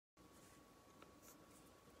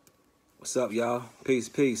What's up, y'all? Peace,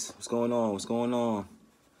 peace. What's going on? What's going on?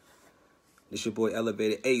 This your boy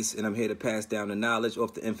Elevated Ace, and I'm here to pass down the knowledge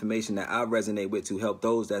of the information that I resonate with to help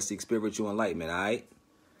those that seek spiritual enlightenment, all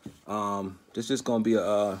right? This just going to be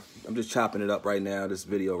I'm just chopping it up right now, this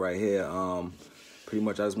video right here. Pretty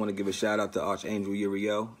much I just want to give a shout out to Archangel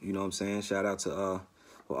Uriel, you know what I'm saying? Shout out to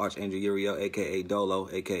Archangel Uriel, a.k.a. Dolo,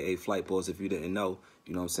 a.k.a. Flight Boys, if you didn't know,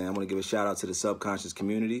 you know what I'm saying? I want to give a shout out to the subconscious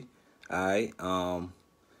community, all right?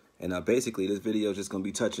 And basically, this video is just going to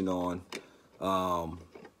be touching on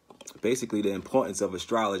basically the importance of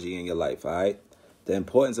astrology in your life, all right? The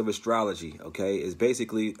importance of astrology, okay, is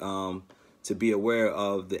basically to be aware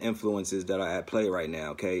of the influences that are at play right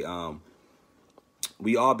now, okay?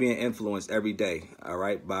 We are being influenced every day, all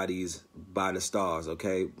right, by the stars,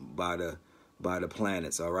 okay, by the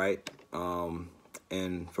planets, all right?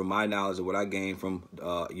 And from my knowledge of what I gained from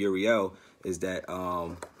Uriel is that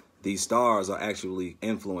these stars are actually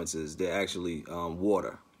influences. They're actually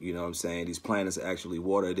water. You know what I'm saying? These planets are actually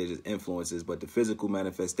water. They're just influences. But the physical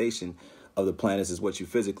manifestation of the planets is what you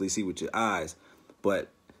physically see with your eyes. But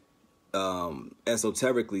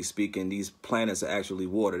esoterically speaking, these planets are actually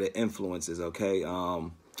water. They're influences, okay?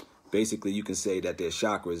 Basically, you can say that they're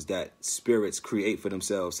chakras that spirits create for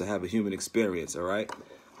themselves to have a human experience, all right?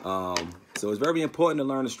 So it's very important to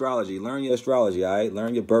learn astrology. Learn your astrology, all right?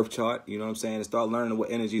 Learn your birth chart, you know what I'm saying? And start learning what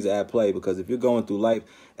energies are at play, because if you're going through life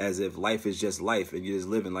as if life is just life and you're just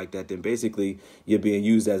living like that, then basically you're being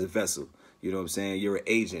used as a vessel. You know what I'm saying? You're an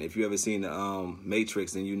agent. If you ever seen the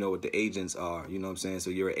Matrix, then you know what the agents are. You know what I'm saying? So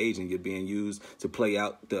you're an agent. You're being used to play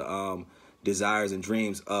out the desires and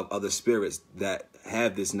dreams of other spirits that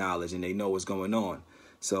have this knowledge and they know what's going on.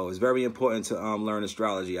 So it's very important to learn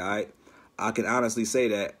astrology, all right? I can honestly say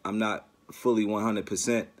that I'm not fully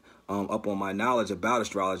 100% up on my knowledge about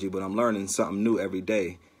astrology, but I'm learning something new every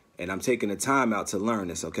day. And I'm taking the time out to learn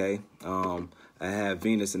this, okay? I have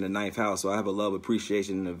Venus in the 9th house, so I have a love,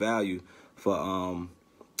 appreciation, and a value for,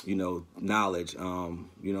 you know, knowledge, you know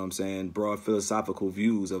what I'm saying, broad philosophical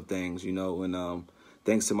views of things, you know, and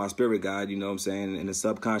thanks to my spirit guide, you know what I'm saying, in the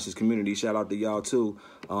subconscious community, shout out to y'all too.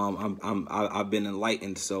 I've been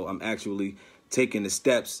enlightened, so I'm actually taking the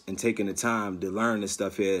steps and taking the time to learn this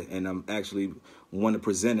stuff here, and I'm actually want to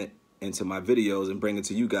present it into my videos and bring it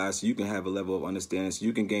to you guys so you can have a level of understanding, so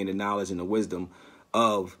you can gain the knowledge and the wisdom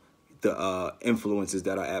of the influences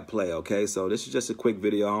that are at play, okay? So this is just a quick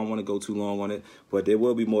video. I don't want to go too long on it, but there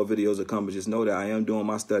will be more videos that come, but just know that I am doing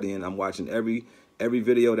my studying. I'm watching every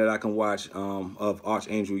video that I can watch of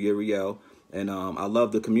Archangel Uriel. And I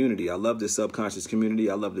love the community. I love this subconscious community.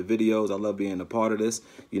 I love the videos. I love being a part of this,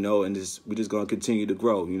 you know, and we're just going to continue to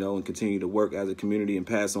grow, you know, and continue to work as a community and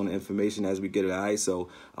pass on the information as we get it, all right? So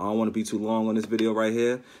I don't want to be too long on this video right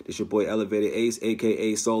here. This your boy Elevated Ace,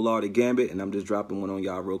 a.k.a. Solar the Gambit, and I'm just dropping one on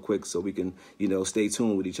y'all real quick so we can, you know, stay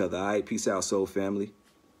tuned with each other, all right? Peace out, soul family.